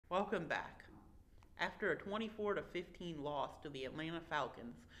Welcome back. After a 24-15 loss to the Atlanta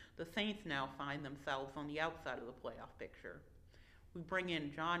Falcons, the Saints now find themselves on the outside of the playoff picture. We bring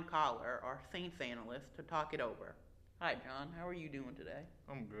in John Collar, our Saints analyst, to talk it over. Hi, John. How are you doing today?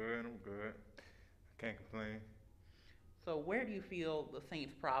 I'm good. I'm good. Can't complain. So, where do you feel the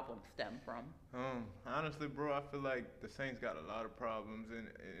Saints' problems stem from? Honestly, bro, I feel like the Saints got a lot of problems, and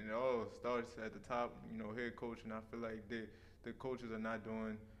it all starts at the top. Head coach, and I feel like the coaches are not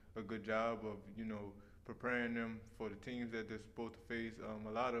doing a good job of preparing them for the teams that they're supposed to face. A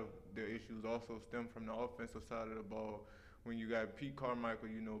lot of their issues also stem from the offensive side of the ball. When you got Pete Carmichael,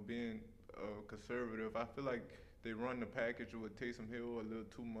 being conservative, I feel like they run the package with Taysom Hill a little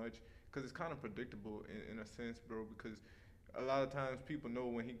too much because it's kind of predictable in a sense, bro. Because a lot of times people know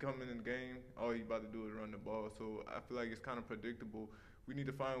when he come in the game, all he about to do is run the ball. So I feel like it's kind of predictable. We need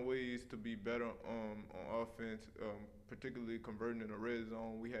to find ways to be better on offense, particularly converting in the red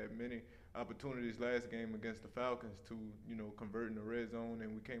zone. We had many opportunities last game against the Falcons to convert in the red zone,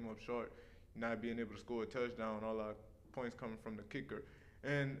 and we came up short, not being able to score a touchdown. All our points coming from the kicker,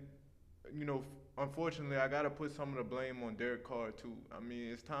 and unfortunately, I gotta put some of the blame on Derek Carr too. I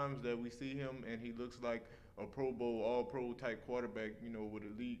mean, it's times that we see him and he looks like a Pro Bowl, All Pro type quarterback, with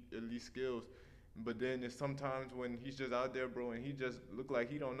elite skills. But then there's sometimes when he's just out there, bro, and he just look like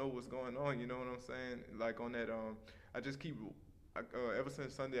he don't know what's going on. You know what I'm saying? Like on that, I just keep, ever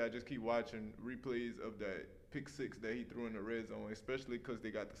since Sunday, I just keep watching replays of that pick six that he threw in the red zone, especially because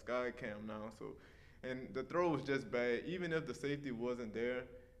they got the sky cam now. So, and the throw was just bad. Even if the safety wasn't there,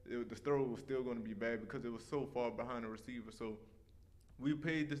 the throw was still going to be bad because it was so far behind the receiver. So we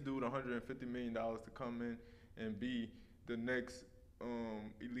paid this dude $150 million to come in and be the next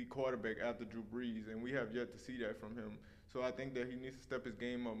elite quarterback after Drew Brees, and we have yet to see that from him. So I think that he needs to step his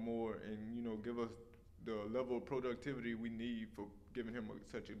game up more and give us the level of productivity we need for giving him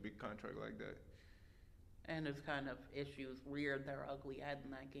such a big contract like that. And his kind of issues reared their ugly head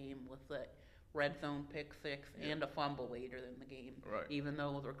in that game with the red zone pick six Yeah. and a fumble later in the game, Right. even though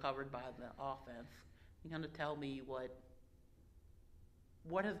it was recovered by the offense. You kind of tell me what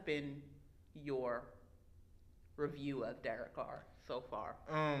has been your review of Derek Carr so far?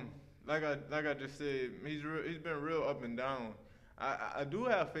 Like I just said, he's been real up and down. I do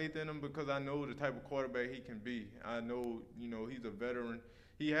have faith in him because I know the type of quarterback he can be. I know he's a veteran.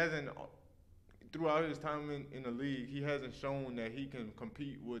 He hasn't throughout his time in the league, he hasn't shown that he can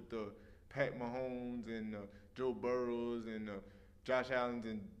compete with the Pat Mahomes and Joe Burrows and Josh Allen's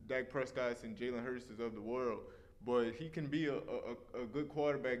and Dak Prescott's and Jalen Hurts of the world. But he can be a good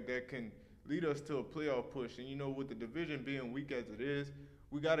quarterback that can lead us to a playoff push. And with the division being weak as it is,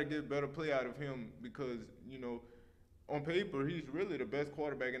 we got to get better play out of him because on paper he's really the best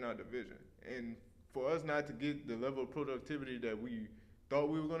quarterback in our division. And for us not to get the level of productivity that we thought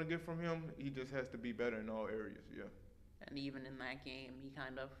we were going to get from him, he just has to be better in all areas. Yeah. And even in that game,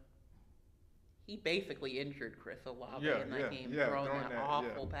 he basically injured Chris Olave Yeah, in that yeah, game, yeah, throwing throwing that that,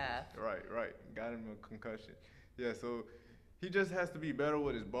 awful yeah. pass. Right. Got him a concussion. Yeah, so he just has to be better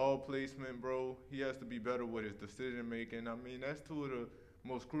with his ball placement, bro. He has to be better with his decision making. I mean, that's two of the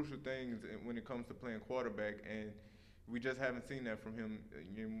most crucial things when it comes to playing quarterback, and we just haven't seen that from him.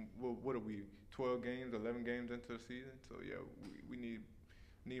 What are we, 12 games, 11 games into the season? So yeah, we need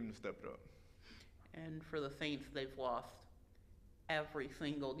him to step it up. And for the Saints, they've lost every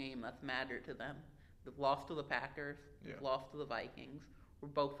single game that's mattered to them. They've lost to the Packers, Yeah. they've lost to the Vikings. We're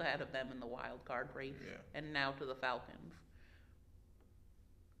both ahead of them in the wild card race, Yeah. and now to the Falcons.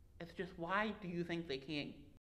 It's just, why do you think they can't